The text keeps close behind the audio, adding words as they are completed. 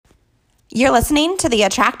You're listening to the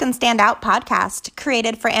Attract and Stand Out podcast,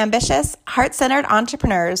 created for ambitious, heart-centered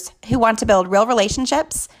entrepreneurs who want to build real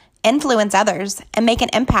relationships, influence others, and make an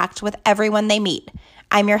impact with everyone they meet.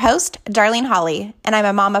 I'm your host, Darlene Holly, and I'm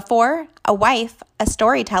a mom of four, a wife, a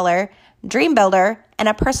storyteller, dream builder, and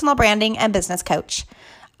a personal branding and business coach.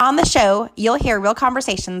 On the show, you'll hear real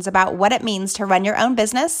conversations about what it means to run your own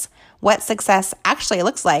business, what success actually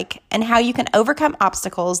looks like, and how you can overcome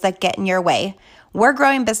obstacles that get in your way. We're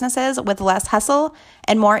growing businesses with less hustle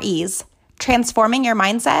and more ease, transforming your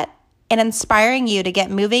mindset and inspiring you to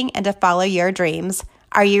get moving and to follow your dreams.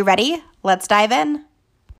 Are you ready? Let's dive in.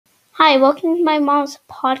 Hi, welcome to my mom's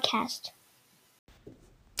podcast.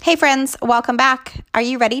 Hey friends, welcome back. Are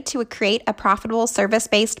you ready to create a profitable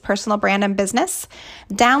service-based personal brand and business?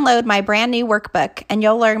 Download my brand new workbook and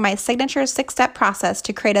you'll learn my signature 6-step process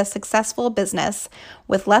to create a successful business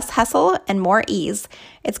with less hustle and more ease.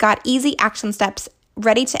 It's got easy action steps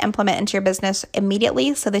ready to implement into your business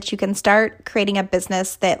immediately so that you can start creating a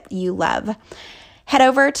business that you love. Head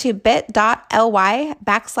over to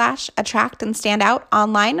bit.ly/attract and stand out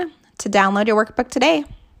online to download your workbook today.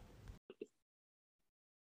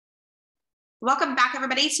 Welcome back,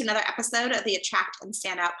 everybody, to another episode of the Attract and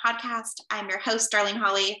Stand Out podcast. I'm your host, Darlene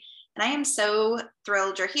Holly, and I am so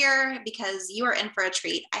thrilled you're here because you are in for a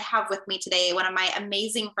treat. I have with me today one of my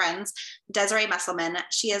amazing friends, Desiree Musselman.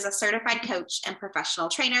 She is a certified coach and professional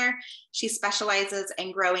trainer. She specializes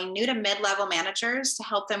in growing new to mid-level managers to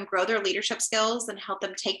help them grow their leadership skills and help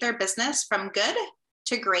them take their business from good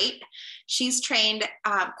to great. She's trained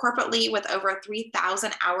corporately with over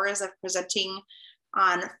 3,000 hours of presenting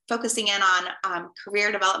on focusing in on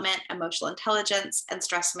career development, emotional intelligence, and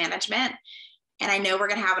stress management. And I know we're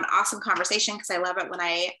going to have an awesome conversation because I love it when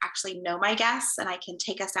I actually know my guests and I can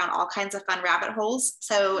take us down all kinds of fun rabbit holes.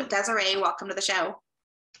 So Desiree, welcome to the show.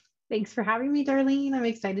 Thanks for having me, Darlene. I'm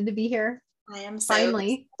excited to be here. I am so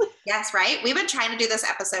finally. Yes, right? We've been trying to do this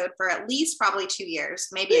episode for at least probably 2 years,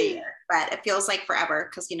 maybe a year, but it feels like forever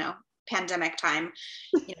because, pandemic time,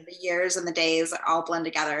 the years and the days all blend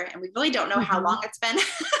together and we really don't know how long it's been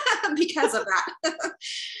because of that.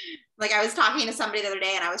 Like I was talking to somebody the other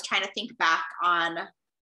day and I was trying to think back on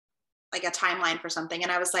like a timeline for something.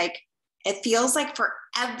 And I was like, it feels like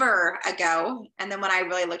forever ago. And then when I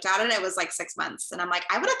really looked at it, it was like 6 months. And I'm like,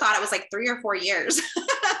 I would have thought it was like 3 or 4 years.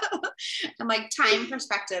 I'm like, time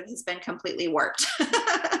perspective has been completely warped.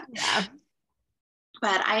 Yeah.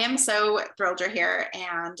 But I am so thrilled you're here.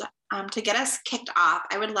 And to get us kicked off,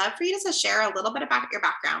 I would love for you to share a little bit about your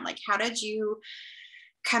background. Like, how did you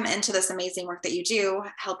come into this amazing work that you do,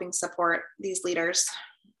 helping support these leaders?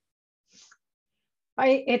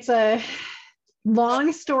 It's a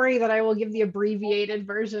long story that I will give the abbreviated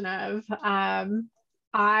version of.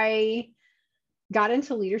 I got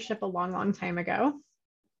into leadership a long, long time ago.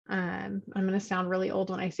 I'm going to sound really old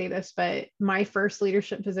when I say this, but my first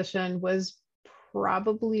leadership position was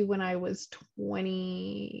probably when I was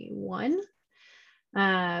 21.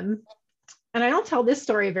 And I don't tell this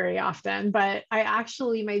story very often, but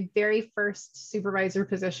my very first supervisor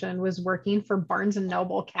position was working for Barnes &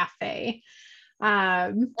 Noble Cafe,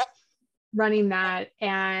 running that.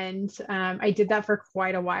 And I did that for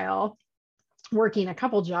quite a while, working a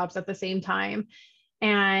couple jobs at the same time.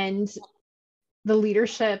 And the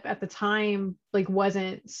leadership at the time,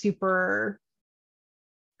 wasn't super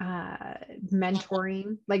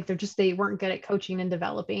mentoring. They weren't good at coaching and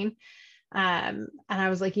developing. And I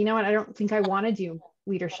was like, you know what? I don't think I want to do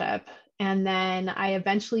leadership. And then I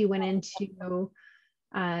eventually went into,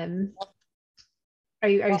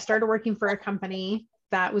 I started working for a company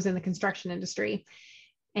that was in the construction industry.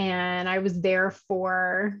 And I was there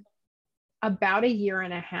for about 1.5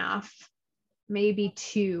 years, maybe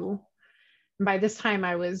 2. By this time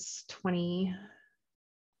I was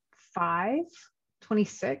 25,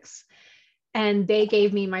 26, and they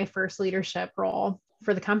gave me my first leadership role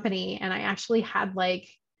for the company. And I actually had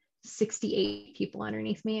 68 people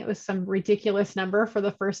underneath me. It was some ridiculous number for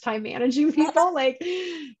the first time managing people.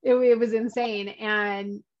 It was insane.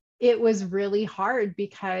 And it was really hard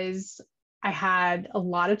because I had a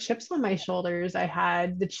lot of chips on my shoulders. I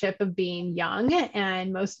had the chip of being young,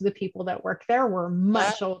 and most of the people that worked there were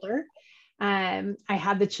much older. I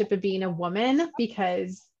had the chip of being a woman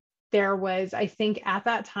because there was, I think at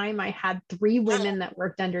that time, I had 3 women that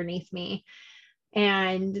worked underneath me.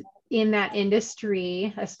 And in that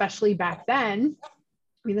industry, especially back then,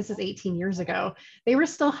 this is 18 years ago, they were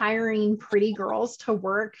still hiring pretty girls to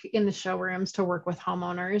work in the showrooms, to work with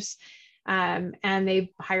homeowners. And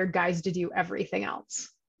they hired guys to do everything else.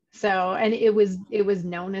 So, and it was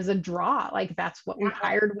known as a draw. That's what we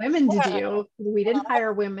hired women to do. We didn't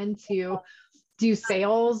hire women to do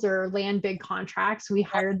sales or land big contracts. We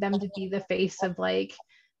hired them to be the face of like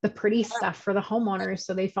the pretty stuff for the homeowners,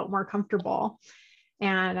 so they felt more comfortable.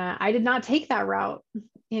 And I did not take that route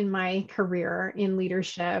in my career in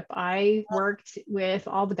leadership. I worked with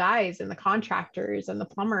all the guys and the contractors and the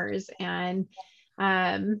plumbers, and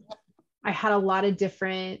I had a lot of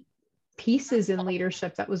different pieces in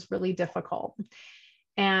leadership that was really difficult.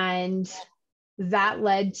 And that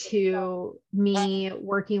led to me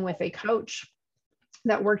working with a coach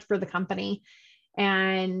that worked for the company.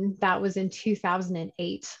 And that was in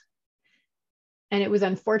 2008. And it was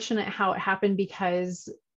unfortunate how it happened, because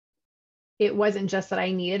it wasn't just that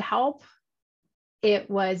I needed help. It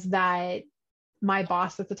was that my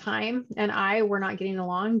boss at the time and I were not getting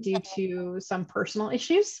along due to some personal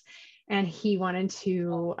issues. And he wanted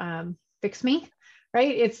to fix me,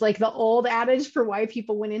 right? It's like the old adage for why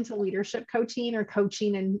people went into leadership coaching or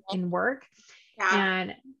coaching in work. Yeah.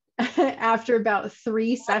 And after about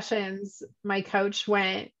 3 sessions, my coach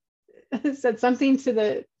said something to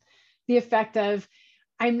the effect of,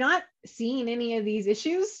 I'm not seeing any of these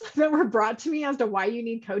issues that were brought to me as to why you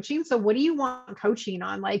need coaching. So what do you want coaching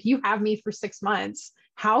on? Like, you have me for 6 months.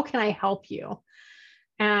 How can I help you?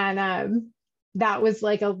 And that was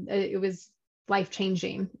like it was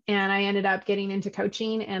life-changing. And I ended up getting into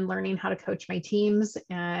coaching and learning how to coach my teams.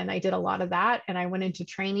 And I did a lot of that. And I went into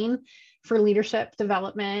training for leadership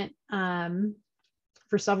development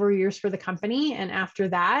for several years for the company. And after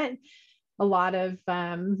that, a lot of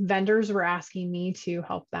vendors were asking me to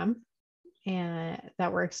help them, and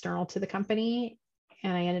that were external to the company.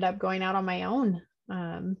 And I ended up going out on my own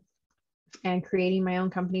and creating my own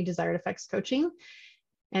company, Desired Effects Coaching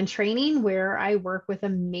and Training, where I work with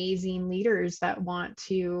amazing leaders that want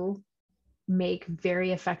to make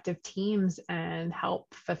very effective teams and help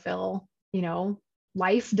fulfill,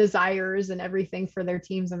 life desires and everything for their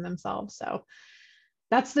teams and themselves. So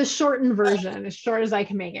that's the shortened version, as short as I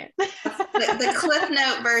can make it. the Cliff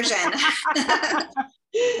Note version.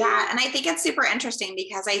 Yeah. And I think it's super interesting,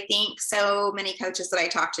 because I think so many coaches that I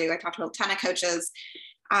talk to a ton of coaches.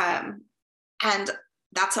 And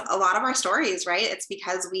that's a lot of our stories, right? It's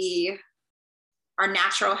because we are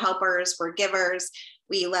natural helpers, we're givers,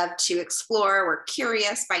 we love to explore, we're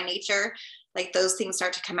curious by nature. Like, those things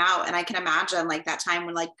start to come out. And I can imagine like that time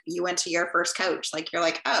when like you went to your first coach, like you're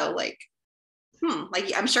like, oh, like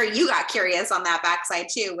I'm sure you got curious on that backside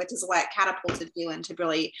too, which is what catapulted you into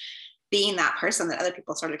really being that person that other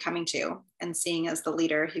people started coming to and seeing as the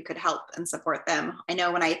leader who could help and support them. I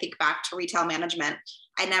know when I think back to retail management,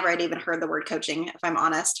 I never had even heard the word coaching, if I'm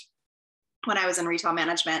honest, when I was in retail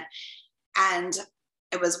management. And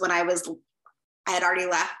it was when I had already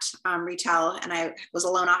left retail, and I was a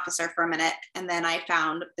loan officer for a minute. And then I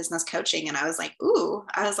found business coaching, and I was like,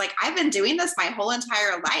 I've been doing this my whole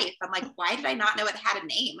entire life. I'm like, why did I not know it had a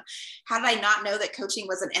name? How did I not know that coaching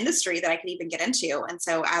was an industry that I could even get into? And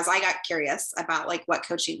so as I got curious about like what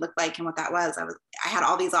coaching looked like and what that was, I had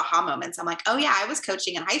all these aha moments. I'm like, oh yeah, I was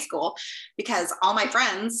coaching in high school, because all my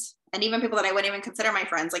friends, and even people that I wouldn't even consider my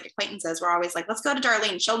friends, like acquaintances, were always like, let's go to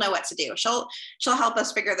Darlene. She'll know what to do. She'll help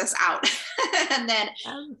us figure this out. And then,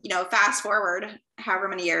 fast forward however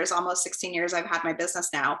many years, almost 16 years, I've had my business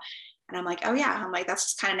now. And I'm like, oh yeah, that's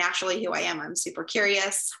just kind of naturally who I am. I'm super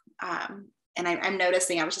curious. And I'm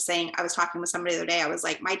noticing, I was talking with somebody the other day. I was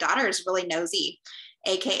like, my daughter is really nosy,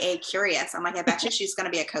 AKA curious. I'm like, I bet you she's going to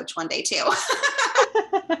be a coach one day too.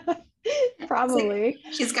 Probably.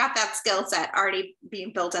 She's got that skill set already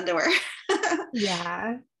being built into her.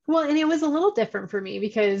 Yeah. Well, and it was a little different for me,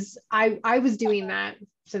 because I was doing that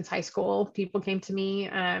since high school. People came to me.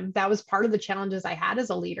 That was part of the challenges I had as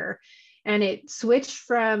a leader. And it switched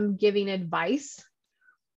from giving advice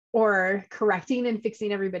or correcting and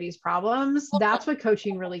fixing everybody's problems. That's what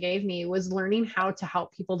coaching really gave me, was learning how to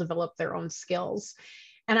help people develop their own skills.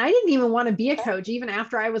 And I didn't even want to be a coach. Even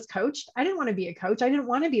after I was coached, I didn't want to be a coach. I didn't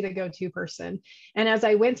want to be the go-to person. And as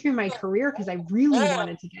I went through my career, because I really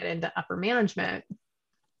wanted to get into upper management,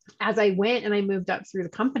 as I went and I moved up through the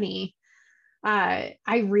company, I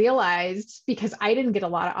realized, because I didn't get a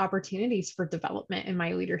lot of opportunities for development in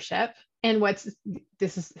my leadership. And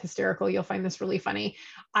this is hysterical. You'll find this really funny.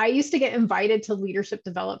 I used to get invited to leadership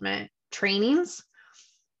development trainings,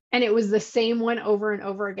 and it was the same one over and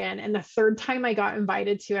over again. And the third time I got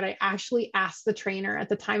invited to it, I actually asked the trainer at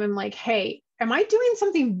the time, I'm like, hey, am I doing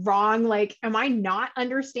something wrong? Like, am I not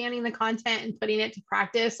understanding the content and putting it to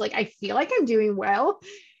practice? Like, I feel like I'm doing well.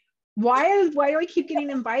 Why do I keep getting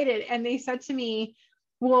invited? And they said to me,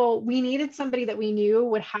 well, we needed somebody that we knew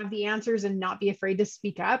would have the answers and not be afraid to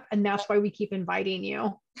speak up. And that's why we keep inviting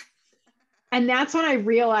you. And that's when I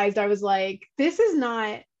realized, I was like, this is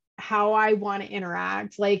not how I want to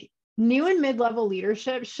interact. Like new and mid-level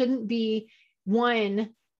leadership shouldn't be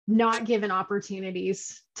one, not given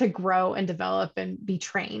opportunities to grow and develop and be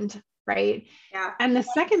trained, right? Yeah. And the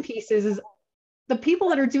second piece is the people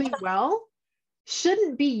that are doing well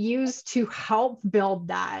shouldn't be used to help build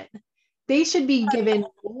that. They should be given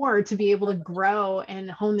more to be able to grow and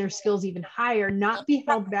hone their skills even higher, not be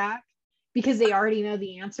held back because they already know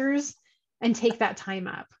the answers and take that time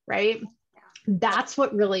up, right? That's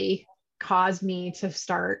what really caused me to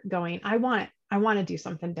start going, I want to do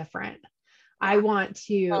something different. I want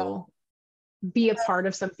to be a part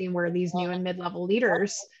of something where these new and mid-level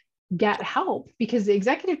leaders get help, because the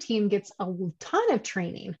executive team gets a ton of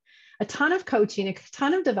training, a ton of coaching, a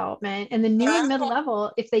ton of development. And the new and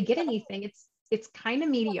mid-level, if they get anything, it's kind of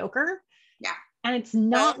mediocre. Yeah. And it's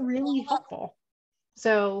not really helpful.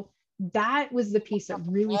 So that was the piece that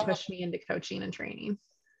really pushed me into coaching and training.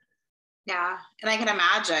 Yeah. And I can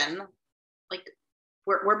imagine like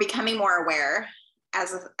we're becoming more aware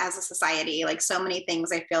as a society. Like so many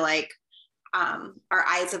things, I feel like our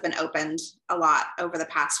eyes have been opened a lot over the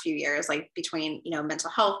past few years, like between, mental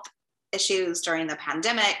health issues during the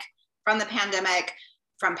pandemic,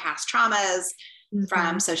 from past traumas,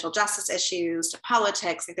 from social justice issues to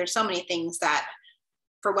politics. Like there's so many things that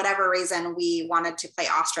for whatever reason we wanted to play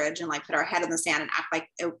ostrich and like put our head in the sand and act like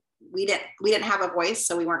we didn't have a voice,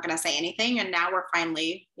 so we weren't going to say anything. And now we're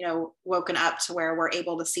finally, woken up to where we're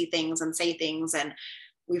able to see things and say things. And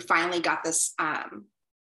we finally got this,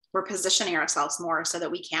 we're positioning ourselves more so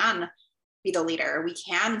that we can be the leader. We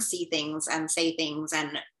can see things and say things,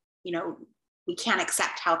 and, we can't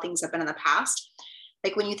accept how things have been in the past.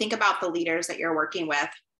 Like when you think about the leaders that you're working with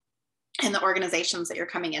and the organizations that you're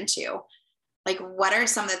coming into, like what are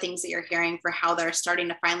some of the things that you're hearing for how they're starting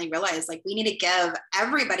to finally realize, like, we need to give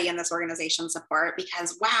everybody in this organization support,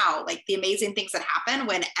 because wow, like the amazing things that happen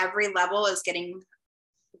when every level is getting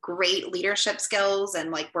great leadership skills,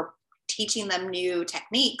 and like we're teaching them new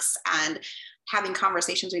techniques and having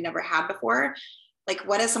conversations we never had before. Like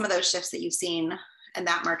what are some of those shifts that you've seen in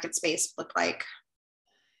that market space look like?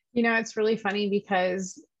 It's really funny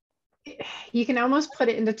because you can almost put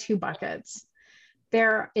it into two buckets.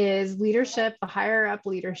 There is leadership, the higher up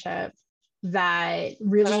leadership that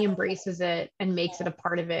really embraces it and makes it a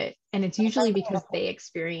part of it. And it's usually because they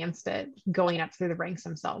experienced it going up through the ranks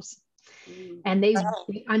themselves. And they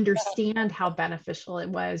understand how beneficial it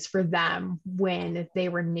was for them when they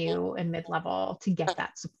were new and mid-level to get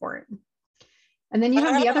that support. And then you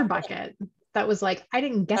have the other bucket that was like, I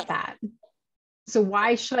didn't get that. So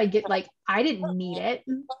why should I get, like, I didn't need it.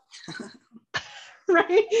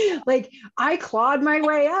 Right? Like I clawed my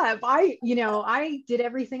way up. I did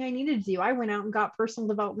everything I needed to do. I went out and got personal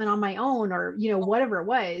development on my own, or, whatever it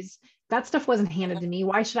was. That stuff wasn't handed to me.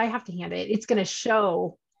 Why should I have to hand it? It's going to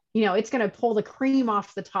show, it's going to pull the cream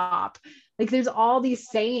off the top. Like there's all these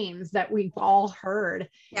sayings that we've all heard.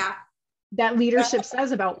 Yeah. That leadership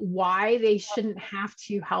says about why they shouldn't have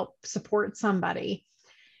to help support somebody.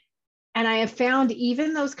 And I have found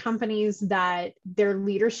even those companies that their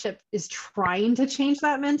leadership is trying to change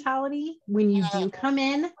that mentality, when you do come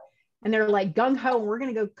in and they're like gung-ho, we're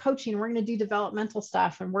going to go coaching, we're going to do developmental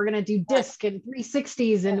stuff, and we're going to do DISC and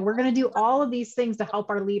 360s, and we're going to do all of these things to help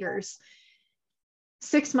our leaders.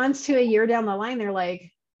 6 months to a year down the line, they're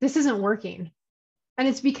like, this isn't working. And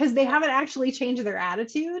it's because they haven't actually changed their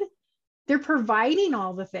attitude. They're providing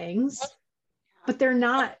all the things, but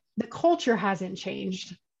the culture hasn't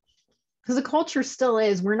changed. Because the culture still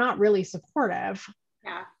is, we're not really supportive.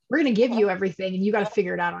 Yeah. We're going to give you everything and you got to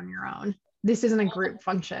figure it out on your own. This isn't a group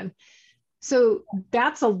function. So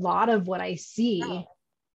that's a lot of what I see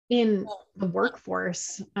in the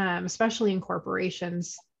workforce, especially in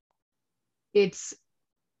corporations. It's,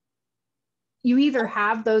 you either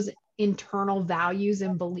have those internal values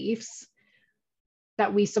and beliefs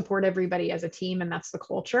that we support everybody as a team, and that's the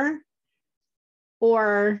culture,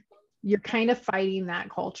 or you're kind of fighting that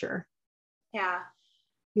culture. Yeah.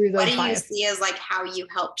 What do you see as like how you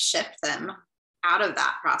help shift them out of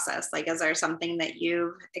that process? Like, is there something that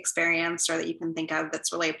you've experienced or that you can think of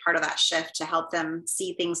that's really a part of that shift to help them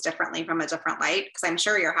see things differently from a different light? Because I'm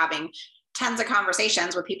sure you're having tons of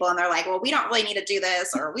conversations with people and they're like, well, we don't really need to do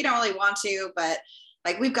this, or we don't really want to, but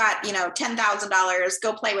like, we've got, $10,000,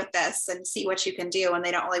 go play with this and see what you can do. And they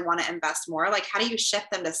don't really want to invest more. Like, how do you shift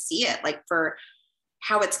them to see it? Like, for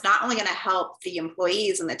how it's not only going to help the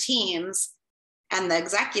employees and the teams and the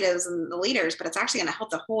executives and the leaders, but it's actually going to help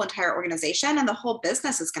the whole entire organization, and the whole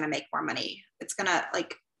business is going to make more money. It's going to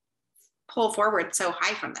like pull forward so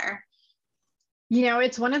high from there.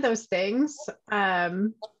 It's one of those things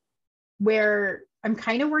where I'm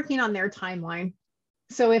kind of working on their timeline.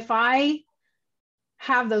 So if I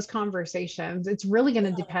have those conversations, it's really going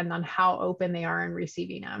to depend on how open they are in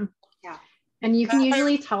receiving them. Yeah. And you can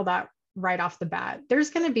usually tell that right off the bat. There's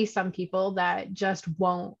going to be some people that just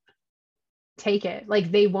won't take it.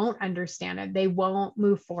 Like they won't understand it. They won't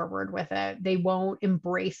move forward with it. They won't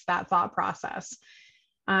embrace that thought process.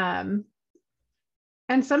 And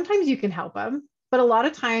sometimes you can help them. But a lot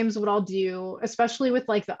of times what I'll do, especially with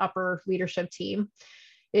like the upper leadership team,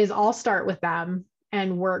 is I'll start with them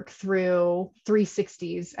and work through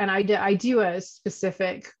 360s. And I do a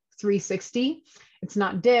specific 360. It's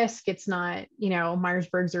not DISC, it's not,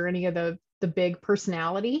 Myers-Briggs or any of the big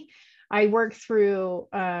personality. I work through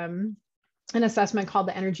an assessment called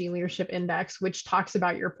the Energy Leadership Index, which talks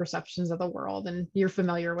about your perceptions of the world, and you're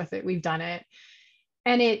familiar with it. We've done it.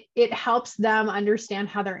 And it helps them understand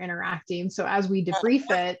how they're interacting. So as we debrief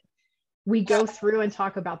it, we go through and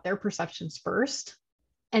talk about their perceptions first.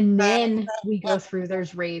 And then we go through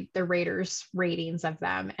the raters' ratings of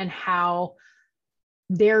them and how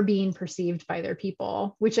they're being perceived by their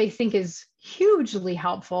people, which I think is hugely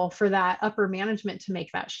helpful for that upper management to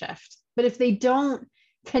make that shift. But if they don't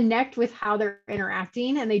connect with how they're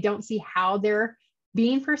interacting and they don't see how they're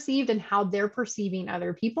being perceived and how they're perceiving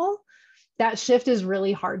other people, that shift is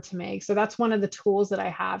really hard to make. So that's one of the tools that I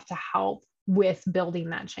have to help with building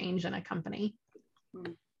that change in a company.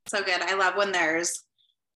 So good. I love when there's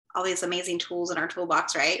all these amazing tools in our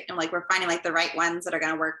toolbox, right? And like we're finding like the right ones that are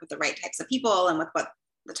going to work with the right types of people and with what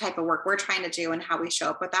the type of work we're trying to do and how we show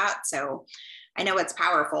up with that. So I know it's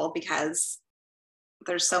powerful because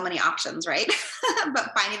there's so many options, right?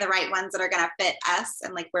 But finding the right ones that are going to fit us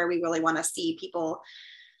and like where we really want to see people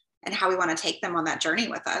and how we want to take them on that journey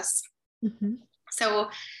with us. Mm-hmm. So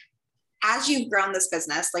as you've grown this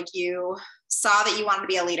business, like you saw that you wanted to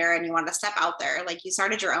be a leader and you wanted to step out there, like you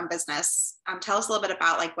started your own business. Tell us a little bit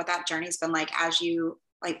about like what that journey's been like as you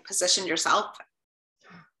like positioned yourself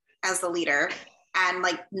as the leader and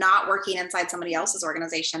like not working inside somebody else's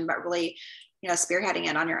organization, but really, spearheading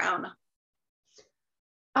it on your own.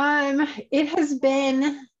 It has been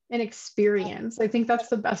an experience. I think that's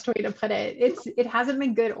the best way to put it. It hasn't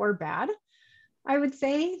been good or bad. I would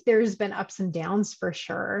say there's been ups and downs for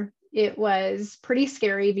sure. It was pretty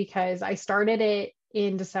scary because I started it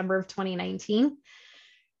in December of 2019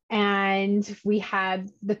 and we had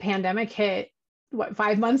the pandemic hit,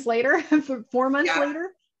 5 months later, 4 months later.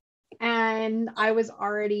 And I was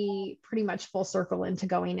already pretty much full circle into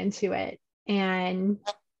going into it. And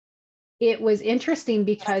it was interesting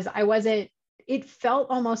because it felt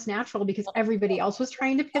almost natural because everybody else was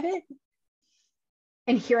trying to pivot.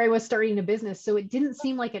 And here I was starting a business. So it didn't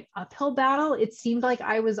seem like an uphill battle. It seemed like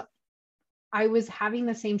I was having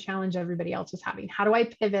the same challenge everybody else was having. How do I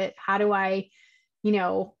pivot? How do I,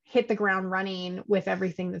 hit the ground running with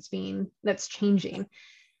everything that's changing?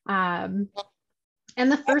 And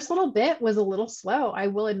the first little bit was a little slow, I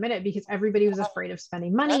will admit it, because everybody was afraid of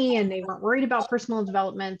spending money and they weren't worried about personal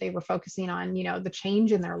development. They were focusing on, the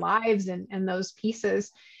change in their lives and those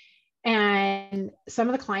pieces. And some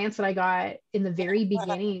of the clients that I got in the very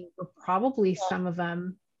beginning were probably some of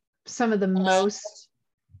the most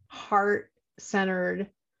heart-centered,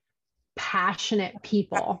 passionate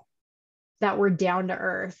people that were down to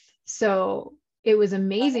earth. So it was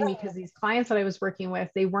amazing because these clients that I was working with,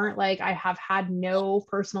 they weren't like, I have had no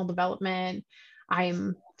personal development.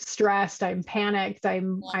 I'm stressed. I'm panicked.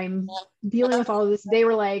 I'm dealing with all of this. They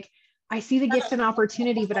were like, I see the gift and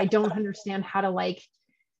opportunity, but I don't understand how to like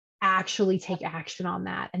actually take action on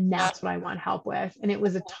that. And that's what I want help with. And it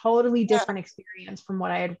was a totally different experience from what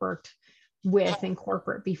I had worked with in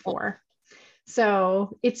corporate before.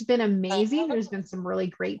 So it's been amazing. There's been some really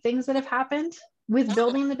great things that have happened with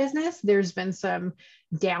building the business. There's been some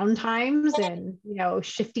down times and,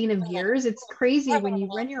 shifting of gears. It's crazy when you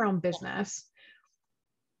run your own business,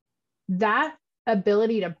 that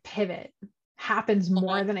ability to pivot happens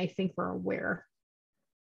more than I think we're aware.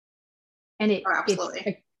 And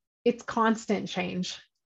it's constant change.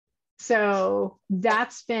 So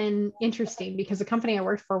that's been interesting because the company I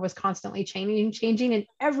worked for was constantly changing, and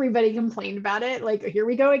everybody complained about it. Like, here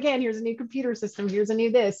we go again. Here's a new computer system. Here's a new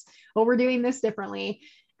this. Oh, we're doing this differently.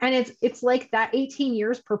 And it's like that 18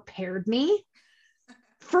 years prepared me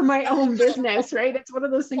for my own business, right? It's one of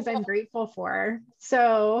those things I'm grateful for.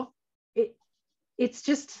 So it's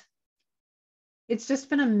just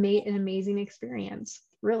been an amazing experience,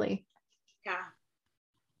 really. Yeah.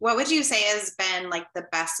 What would you say has been like the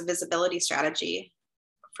best visibility strategy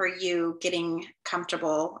for you getting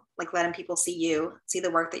comfortable, like letting people see you, see the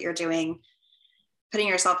work that you're doing, putting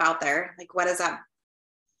yourself out there? Like, what does that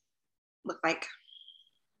look like?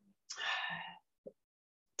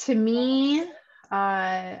 To me,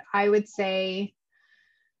 I would say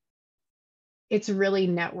it's really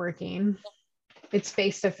networking. It's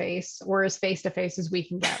face-to-face, or as face-to-face as we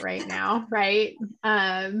can get right now, right?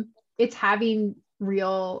 It's having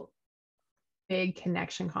real big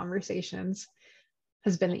connection conversations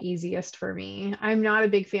has been the easiest for me. I'm not a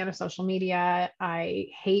big fan of social media. I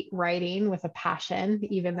hate writing with a passion,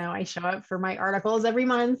 even though I show up for my articles every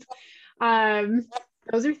month.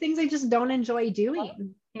 Those are things I just don't enjoy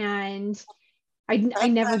doing. And I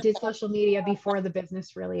never did social media before the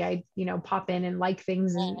business, really. I, pop in and like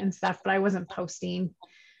things and stuff, but I wasn't posting.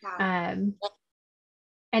 And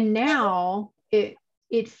now it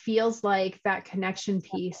feels like that connection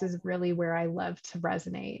piece is really where I love to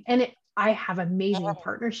resonate. And I have amazing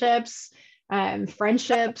partnerships,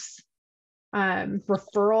 friendships,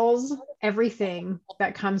 referrals, everything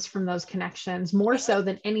that comes from those connections, more so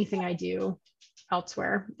than anything I do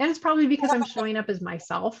elsewhere. And it's probably because I'm showing up as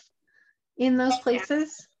myself in those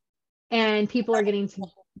places, and people are getting to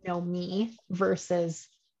know me versus,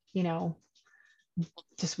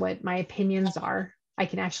 just what my opinions are. I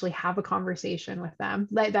can actually have a conversation with them.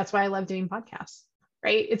 That's why I love doing podcasts,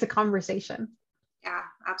 right? It's a conversation. Yeah,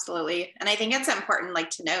 absolutely. And I think it's important,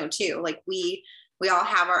 to know too, we all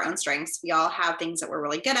have our own strengths. We all have things that we're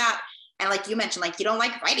really good at. And like you mentioned, you don't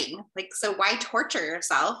like writing, so why torture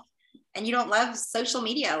yourself? And you don't love social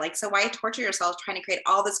media. So why torture yourself trying to create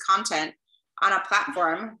all this content on a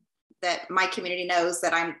platform that my community knows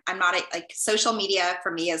that I'm not social media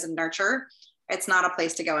for me is a nurture. It's not a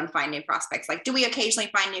place to go and find new prospects. Do we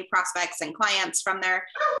occasionally find new prospects and clients from there?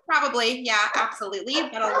 Probably. Yeah, absolutely.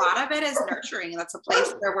 But a lot of it is nurturing. That's a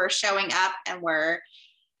place where we're showing up and we're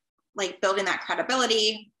building that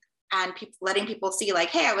credibility and letting people see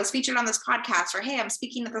hey, I was featured on this podcast, or hey, I'm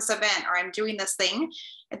speaking at this event, or I'm doing this thing.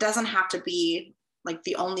 It doesn't have to be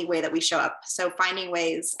the only way that we show up. So finding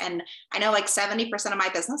ways, and I know 70% of my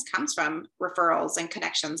business comes from referrals and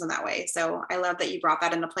connections in that way. So I love that you brought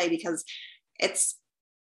that into play, because it's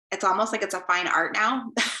almost it's a fine art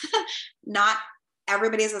now. Not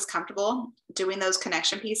everybody's as comfortable doing those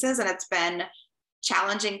connection pieces. And it's been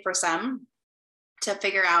challenging for some to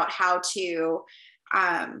figure out how to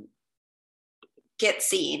get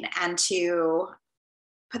seen and to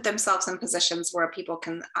put themselves in positions where people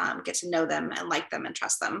can get to know them and like them and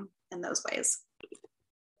trust them in those ways.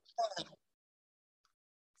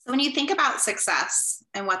 So when you think about success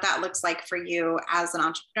and what that looks like for you as an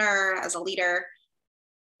entrepreneur, as a leader,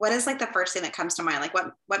 what is the first thing that comes to mind?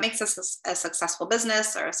 What makes this a successful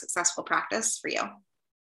business or a successful practice for you?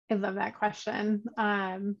 I love that question.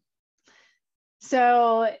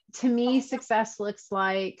 So to me, success looks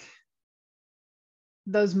like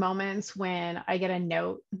those moments when I get a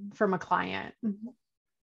note from a client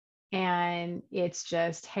and it's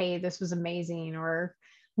just, hey, this was amazing, or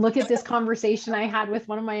look at this conversation I had with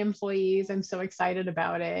one of my employees. I'm so excited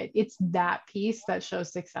about it. It's that piece that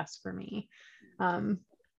shows success for me.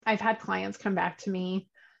 I've had clients come back to me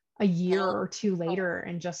a year or two later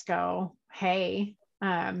and just go, hey,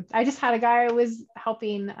 I just had a guy I was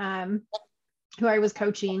helping, who I was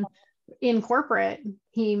coaching in corporate.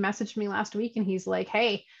 He messaged me last week and he's like,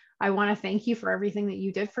 hey, I want to thank you for everything that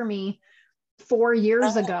you did for me 4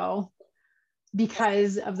 years ago,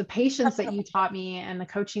 because of the patience that you taught me and the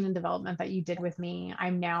coaching and development that you did with me.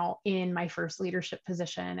 I'm now in my first leadership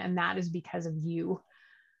position, and that is because of you.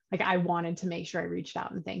 I wanted to make sure I reached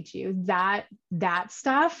out and thanked you. That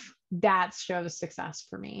stuff, that shows success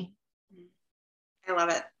for me. I love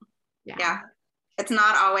it. Yeah. It's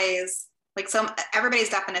not always everybody's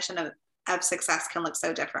definition of success can look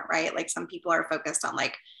so different, right? Some people are focused on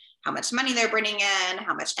how much money they're bringing in,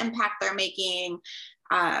 how much impact they're making,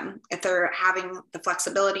 if they're having the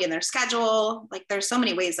flexibility in their schedule. There's so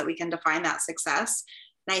many ways that we can define that success.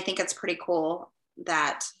 And I think it's pretty cool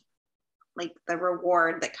that the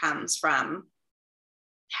reward that comes from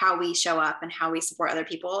how we show up and how we support other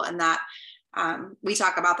people. And that we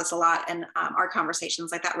talk about this a lot in our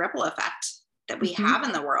conversations, that ripple effect that we have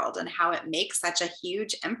in the world and how it makes such a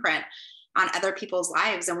huge imprint on other people's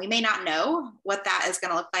lives. And we may not know what that is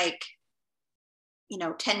going to look like,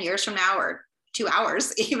 10 years from now, or 2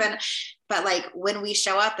 hours even, but when we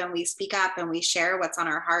show up and we speak up and we share what's on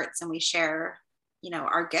our hearts and we share,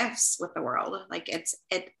 our gifts with the world,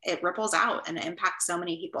 it ripples out and it impacts so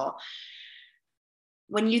many people.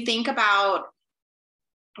 When you think about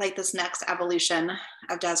this next evolution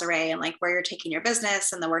of Desiree and where you're taking your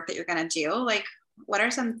business and the work that you're going to do, what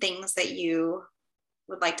are some things that you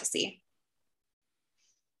would like to see?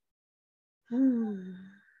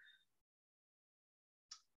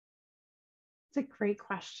 It's a great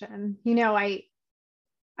question.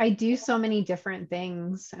 I do so many different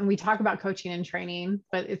things, and we talk about coaching and training,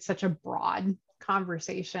 but it's such a broad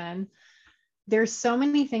conversation. There's so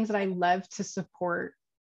many things that I love to support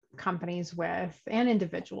companies with and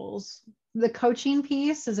individuals. The coaching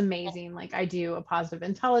piece is amazing. Like I do a positive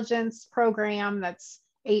intelligence program that's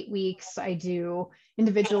 8 weeks. I do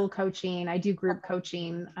individual coaching. I do group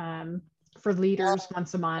coaching for leaders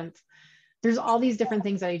once a month. There's all these different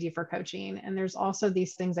things that I do for coaching. And there's also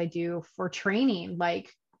these things I do for training,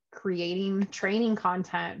 like creating training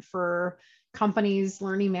content for companies'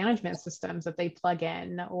 learning management systems that they plug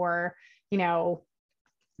in, or, you know,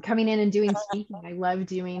 coming in and doing speaking. I love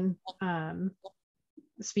doing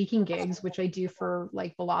speaking gigs, which I do for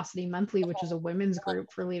like Velocity Monthly, which is a women's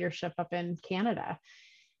group for leadership up in Canada.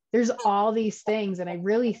 There's all these things. And I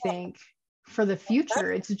really think for the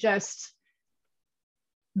future, it's just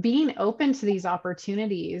being open to these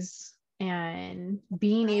opportunities and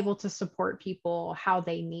being able to support people how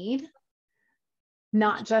they need,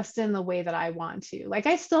 not just in the way that I want to. Like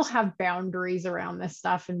I still have boundaries around this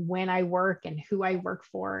stuff and when I work and who I work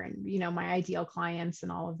for and, you know, my ideal clients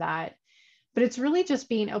and all of that. But it's really just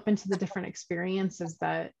being open to the different experiences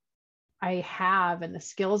that I have and the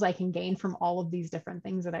skills I can gain from all of these different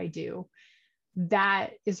things that I do.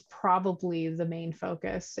 That is probably the main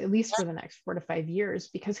focus, at least for the next 4 to 5 years,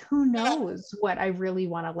 because who knows what I really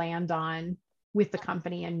want to land on with the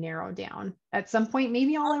company and narrow down. At some point,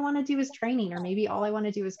 maybe all I want to do is training, or maybe all I want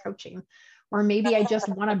to do is coaching, or maybe I just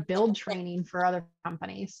want to build training for other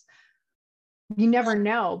companies. You never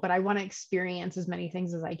know, but I want to experience as many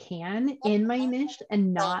things as I can in my niche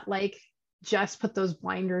and not like just put those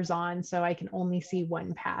blinders on so I can only see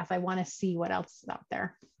one path. I want to see what else is out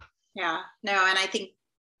there. Yeah, no, and I think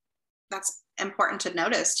that's important to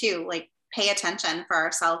notice too, like pay attention for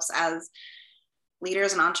ourselves as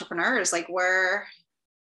leaders and entrepreneurs. Like we're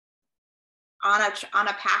on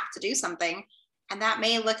a path to do something, and that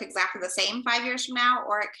may look exactly the same 5 years from now,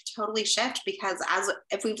 or it could totally shift, because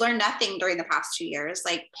if we've learned nothing during the past 2 years,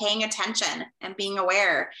 like paying attention and being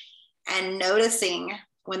aware and noticing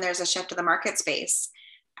when there's a shift in the market space.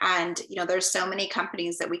 And, you know, there's so many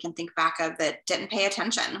companies that we can think back of that didn't pay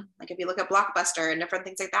attention. Like if you look at Blockbuster and different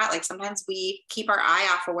things like that, like sometimes we keep our eye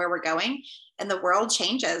off of where we're going, and the world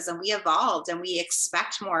changes and we evolved and we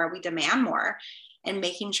expect more, we demand more, and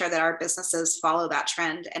making sure that our businesses follow that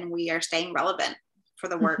trend and we are staying relevant for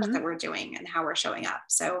the work that we're doing and how we're showing up.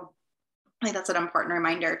 So I think that's an important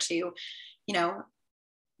reminder to, you know,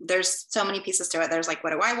 there's so many pieces to it. There's like,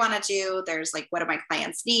 what do I want to do? There's like, what do my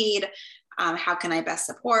clients need? How can I best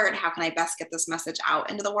support? How can I best get this message out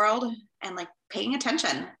into the world? And like paying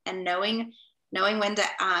attention and knowing when to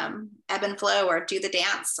ebb and flow or do the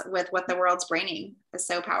dance with what the world's bringing is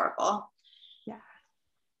so powerful. Yeah.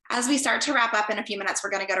 As we start to wrap up in a few minutes, we're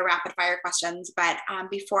going to go to rapid fire questions. But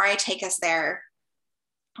before I take us there,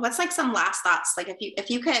 what's like some last thoughts? Like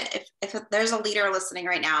if there's a leader listening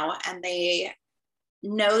right now and they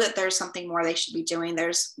know that there's something more they should be doing,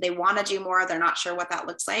 they want to do more, they're not sure what that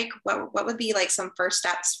looks like, what would be like some first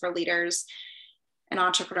steps for leaders and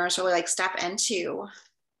entrepreneurs to really like step into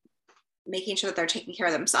making sure that they're taking care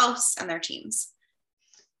of themselves and their teams?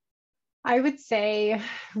 I would say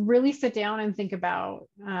really sit down and think about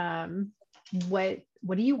what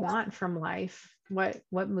do you want from life? What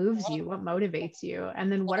moves you? What motivates you?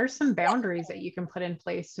 And then what are some boundaries that you can put in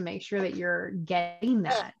place to make sure that you're getting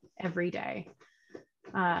that every day?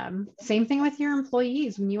 Same thing with your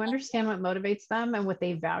employees. When you understand what motivates them and what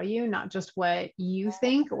they value, not just what you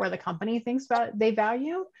think or the company thinks about they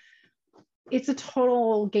value, it's a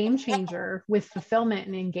total game changer with fulfillment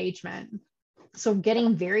and engagement. So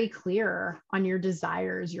getting very clear on your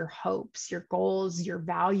desires, your hopes, your goals, your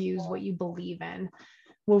values, what you believe in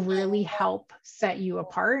will really help set you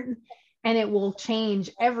apart. And it will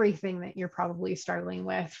change everything that you're probably struggling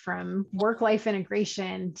with, from work-life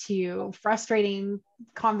integration to frustrating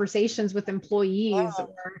conversations with employees,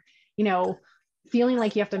 or, you know, feeling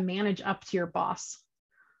like you have to manage up to your boss.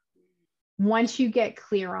 Once you get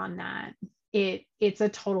clear on that, it's a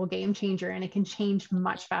total game changer, and it can change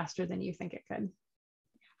much faster than you think it could.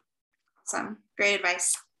 Awesome. Great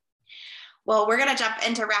advice. Well, we're going to jump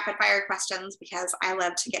into rapid fire questions because I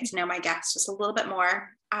love to get to know my guests just a little bit more.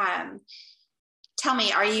 Tell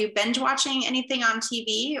me, are you binge watching anything on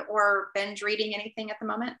TV or binge reading anything at the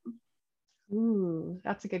moment? Ooh,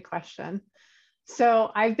 that's a good question.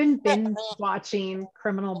 So I've been binge watching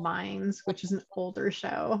Criminal Minds, which is an older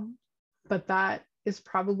show, but that is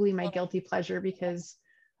probably my guilty pleasure, because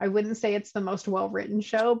I wouldn't say it's the most well-written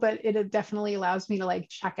show, but it definitely allows me to like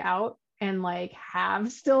check out and like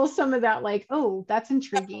have still some of that like, oh, that's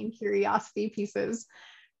intriguing, curiosity pieces.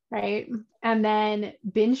 Right. And then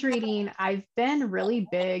binge reading, I've been really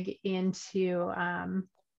big into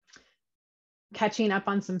catching up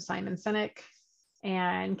on some Simon Sinek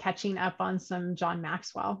and catching up on some John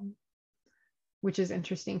Maxwell, which is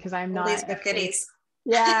interesting because I'm All these not good goodies.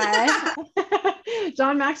 Yeah.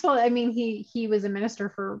 John Maxwell, I mean, he was a minister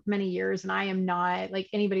for many years, and I am not, like,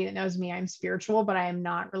 anybody that knows me, I'm spiritual, but I am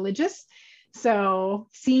not religious. So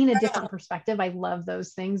seeing a different perspective, I love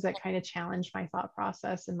those things that kind of challenge my thought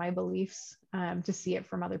process and my beliefs, to see it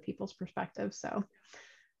from other people's perspective. So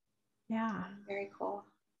yeah. Very cool.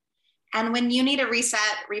 And when you need a reset,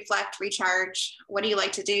 reflect, recharge, what do you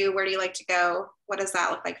like to do? Where do you like to go? What does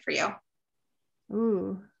that look like for you?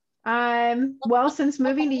 Ooh. Well, since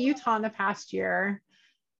moving to Utah in the past year,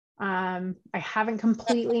 I haven't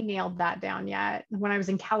completely nailed that down yet. When I was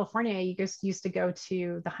in California, you just used to go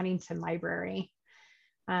to the Huntington Library.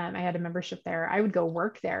 I had a membership there. I would go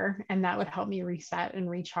work there, and that would help me reset and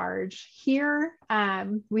recharge. Here,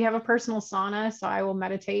 we have a personal sauna, so I will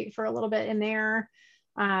meditate for a little bit in there.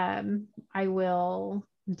 I will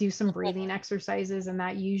do some breathing exercises, and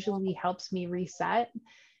that usually helps me reset.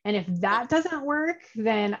 And if that doesn't work,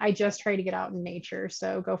 then I just try to get out in nature.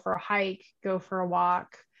 So go for a hike, go for a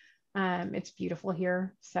walk. It's beautiful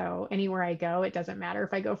here. So anywhere I go, it doesn't matter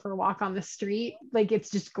if I go for a walk on the street, like it's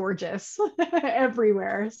just gorgeous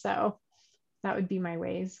everywhere. So that would be my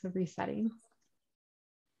ways of resetting.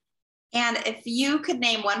 And if you could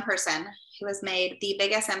name one person who has made the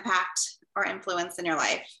biggest impact or influence in your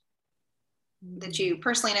life that you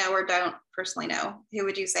personally know or don't personally know, who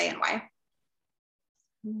would you say and why?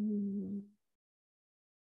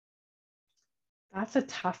 That's a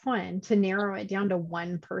tough one to narrow it down to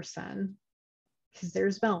one person, because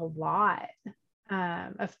there's been a lot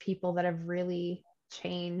of people that have really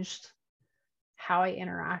changed how I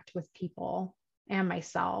interact with people and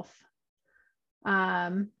myself.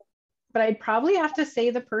 But I'd probably have to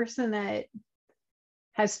say the person that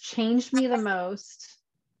has changed me the most,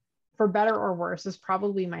 for better or worse, is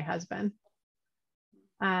probably my husband.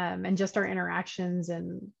 And just our interactions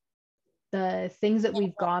and the things that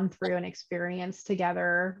we've gone through and experienced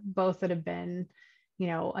together, both that have been,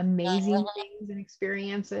 amazing things and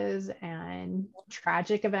experiences and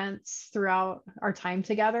tragic events throughout our time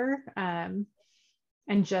together. And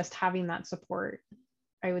just having that support,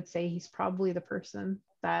 I would say he's probably the person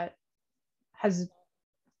that has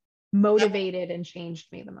motivated and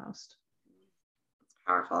changed me the most.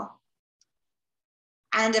 Powerful.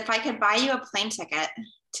 And if I could buy you a plane ticket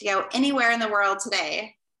to go anywhere in the world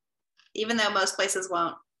today, even though most places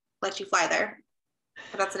won't let you fly there,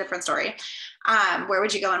 but that's a different story, where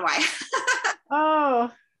would you go and why?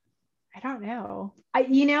 Oh, I don't know.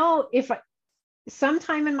 If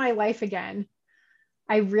sometime in my life again,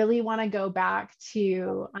 I really want to go back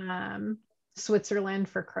to Switzerland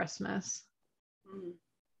for Christmas.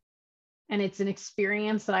 And it's an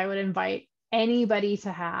experience that I would invite anybody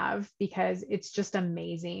to have, because it's just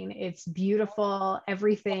amazing. It's beautiful.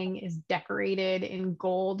 Everything is decorated in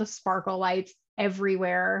gold, sparkle lights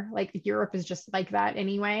everywhere. Like Europe is just like that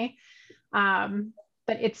anyway. But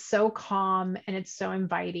it's so calm and it's so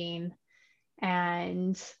inviting,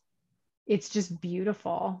 and it's just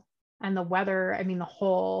beautiful. And the weather, I mean, the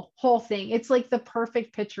whole thing, it's like the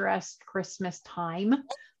perfect picturesque Christmas time,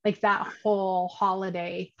 like that whole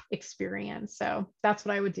holiday experience. So that's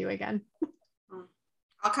what I would do again.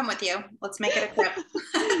 I'll come with you. Let's make it a trip.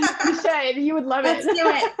 You should. You would love it. Let's do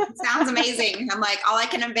it. It sounds amazing. I'm like, all I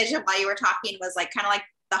can envision while you were talking was like kind of like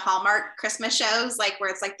the Hallmark Christmas shows, like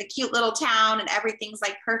where it's like the cute little town and everything's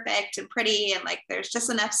like perfect and pretty and like there's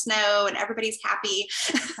just enough snow and everybody's happy.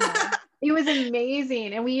 It was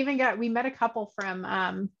amazing. And we met a couple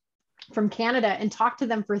from Canada and talked to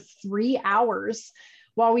them for 3 hours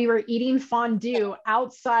while we were eating fondue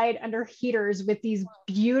outside under heaters with these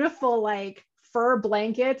beautiful like fur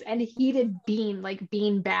blankets and heated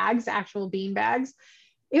bean bags, actual bean bags.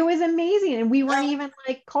 It was amazing. And we weren't even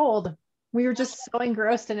like cold. We were just so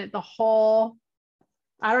engrossed in it. I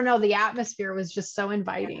don't know, the atmosphere was just so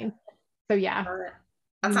inviting. So yeah.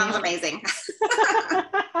 That sounds amazing.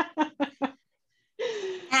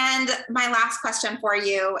 And my last question for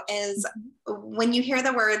you is, when you hear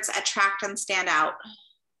the words attract and stand out,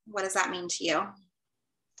 what does that mean to you?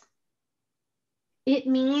 It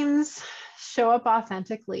means show up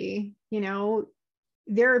authentically.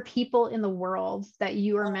 There are people in the world that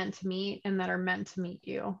you are meant to meet and that are meant to meet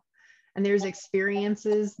you. And there's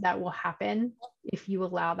experiences that will happen if you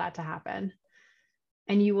allow that to happen.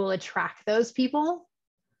 And you will attract those people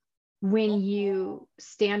when you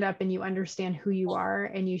stand up and you understand who you are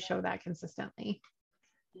and you show that consistently.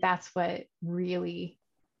 That's what really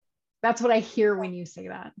That's what I hear when you say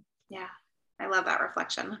that. Yeah, I love that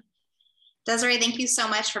reflection. Desiree, thank you so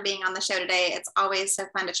much for being on the show today. It's always so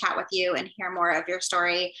fun to chat with you and hear more of your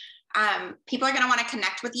story. People are going to want to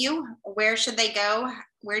connect with you. Where should they go?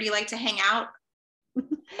 Where do you like to hang out?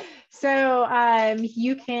 So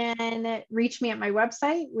you can reach me at my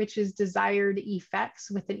website, which is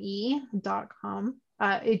desiredeffects.com,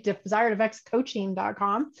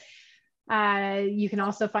 desiredeffectscoaching.com. You can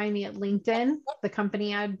also find me at LinkedIn. The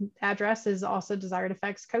company address is also Desired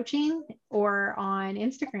Effects Coaching, or on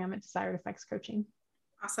Instagram at Desired Effects Coaching.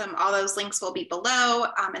 Awesome. All those links will be below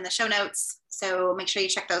in the show notes. So make sure you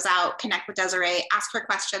check those out, connect with Desiree, ask her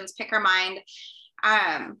questions, pick her mind.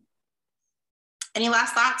 Any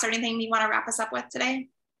last thoughts or anything you want to wrap us up with today?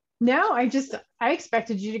 No, I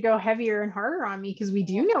expected you to go heavier and harder on me because we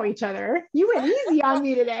do know each other. You went easy on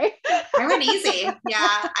me today. I went easy.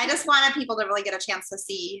 Yeah. I just wanted people to really get a chance to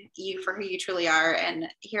see you for who you truly are and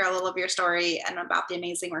hear a little of your story and about the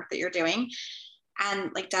amazing work that you're doing.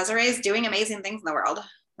 And like, Desiree is doing amazing things in the world.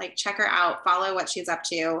 Like, check her out, follow what she's up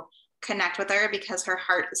to, connect with her, because her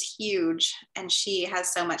heart is huge and she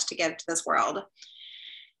has so much to give to this world.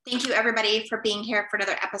 Thank you, everybody, for being here for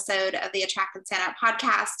another episode of the Attract and Stand Out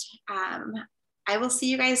podcast. I will see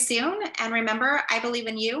you guys soon. And remember, I believe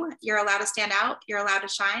in you. You're allowed to stand out. You're allowed to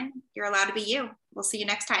shine. You're allowed to be you. We'll see you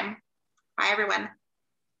next time. Bye, everyone.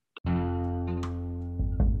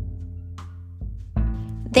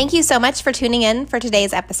 Thank you so much for tuning in for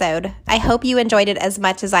today's episode. I hope you enjoyed it as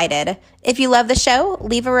much as I did. If you love the show,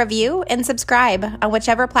 leave a review and subscribe on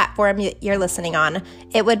whichever platform you're listening on.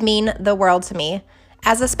 It would mean the world to me.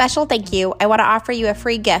 As a special thank you, I want to offer you a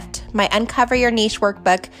free gift, my Uncover Your Niche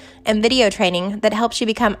workbook and video training that helps you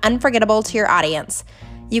become unforgettable to your audience.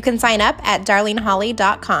 You can sign up at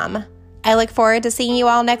darlingholly.com. I look forward to seeing you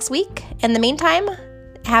all next week. In the meantime,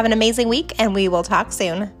 have an amazing week and we will talk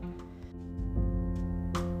soon.